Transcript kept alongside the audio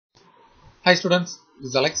Hi students, this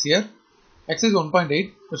is Alex here. Exercise 1.8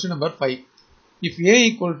 question number 5. If A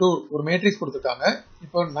equal to ஒரு matrix கொடுத்திருக்காங்க.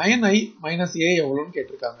 இப்போ 9i minus A எவ்வளவுன்னு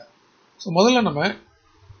கேட்டிருக்காங்க. So முதல்ல நம்ம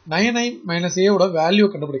 9i minus A ஓட வேல்யூ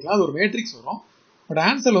கண்டுபிடிக்கலாம். அது ஒரு மேட்ரிக்ஸ் வரும். பட்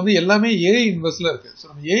ஆன்சர் வந்து எல்லாமே A இன்வெர்ஸ்ல இருக்கு. ஸோ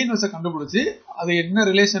நம்ம A இன்வெர்ஸை கண்டுபிடிச்சு அது என்ன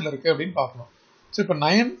ரிலேஷன்ல இருக்கு அப்படின்னு பார்க்கணும். ஸோ இப்போ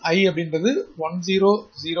 9i அப்படின்றது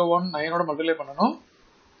 1001 9ஓட மல்டிப்ளை பண்ணணும்.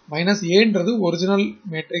 மைனஸ் ஏன்றது ஒரிஜினல்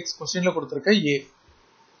மேட்ரிக்ஸ் கொஸ்டின்ல கொடுத்திருக்க A.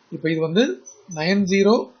 இப்போ இது வந்து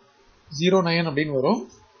 9009 அப்படின்னு வரும்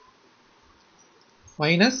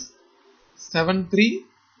மைனஸ்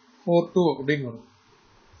 7342 அப்படின்னு வரும்.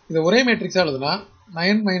 இது ஒரே மேட்ரிக்ஸா எழுதுனா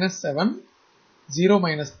 9 மைனஸ் 7 0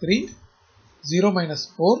 மைனஸ் 3 0 மைனஸ்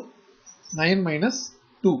 4 9 மைனஸ்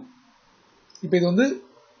 2. இப்போ இது வந்து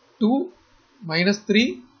 2 மைனஸ் 3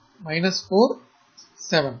 மைனஸ் 4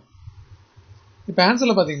 7. இப்போ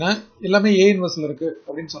ஆன்சர்ல பார்த்தீங்கன்னா எல்லாமே A இன்வெர்ஸ்ல இருக்கு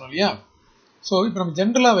அப்படின்னு சொன்னோம் இல்லையா. ஸோ இப்போ நம்ம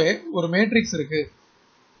ஜென்ரலாகவே ஒரு மேட்ரிக்ஸ் இருக்கு,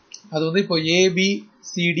 அது வந்து இப்போ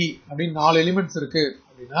ABCD அப்படின்னு 4 எலிமெண்ட்ஸ் இருக்கு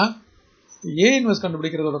அப்படின்னா A இன்வெர்ஸ்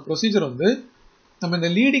கண்டுபிடிக்கிறதோட ப்ரொசீஜர் வந்து நம்ம இந்த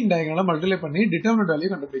லீடிங் டயகனலை மல்டிப்ளை பண்ணி டிட்டர்மினன்ட் வேல்யூ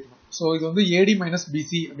கண்டுபிடிக்கணும். ஸோ இது வந்து AD மைனஸ்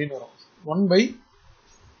BC அப்படின்னு வரும்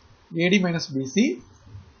 1/AD மைனஸ் BC.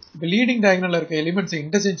 இப்போ லீடிங் டயகனலில் இருக்க எலிமெண்ட்ஸை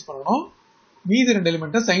இன்டர்சேஞ்ச் பண்ணணும், மீதி 2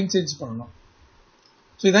 எலிமெண்ட்டை சைன் சேஞ்ச் பண்ணணும்.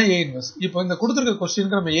 ஸோ இதுதான் A இன்வெர்ஸ். இப்போ இந்த கொடுத்துருக்க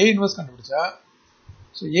கொஸ்டினுக்கு நம்ம A இன்வெர்ஸ் கண்டுபிடிச்சா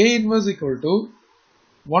so A inverse equal to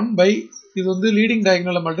 1 இது வந்து லீடிங்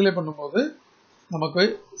டயகனலை மல்டிப்ளை பண்ணும்போது நமக்கு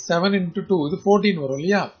 7 into 2 இது 14 வரும்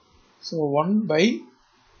இல்லையா. So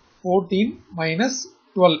 1/14 minus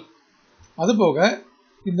 12. அது போக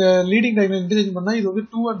இந்த லீடிங் டயகனல் இன்டர்சேஞ்ச் பண்ணால் இது வந்து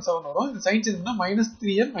 2 and 7 வரும். இது சைன் சேஞ்ச் பண்ணால்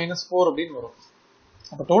 -3 and -4 அப்படின்னு வரும்.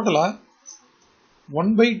 அப்போ டோட்டலாக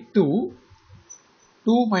 1/2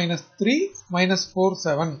 2 minus 3 minus 4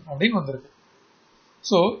 7 அப்படின்னு வந்திருக்கு.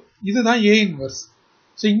 ஸோ இதுதான் A இன்வெர்ஸ்.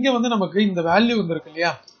 ஸோ இங்கே வந்து நமக்கு இந்த வேல்யூ வந்துருக்கு இல்லையா.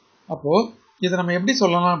 அப்போ இதை நம்ம எப்படி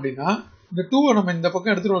சொல்லலாம் அப்படின்னா இந்த 2 நம்ம இந்த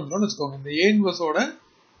பக்கம் எடுத்துட்டு வந்துட்டோம்னு வச்சுக்கோங்க. இந்த A இன்வெர்ஸோட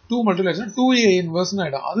 2 மல்டிப்ளிகேஷன் 2A இன்வெர்ஸ்னு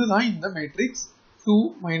ஆகிடும். அதுதான் இந்த மேட்ரிக்ஸ் 2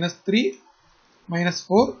 minus 3 minus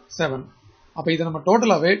 4 7. அப்போ இதை நம்ம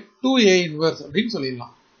டோட்டலாகவே 2A இன்வெர்ஸ் அப்படின்னு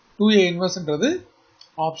சொல்லிடலாம். 2A இன்வெர்ஸ்ன்றது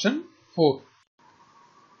option 4.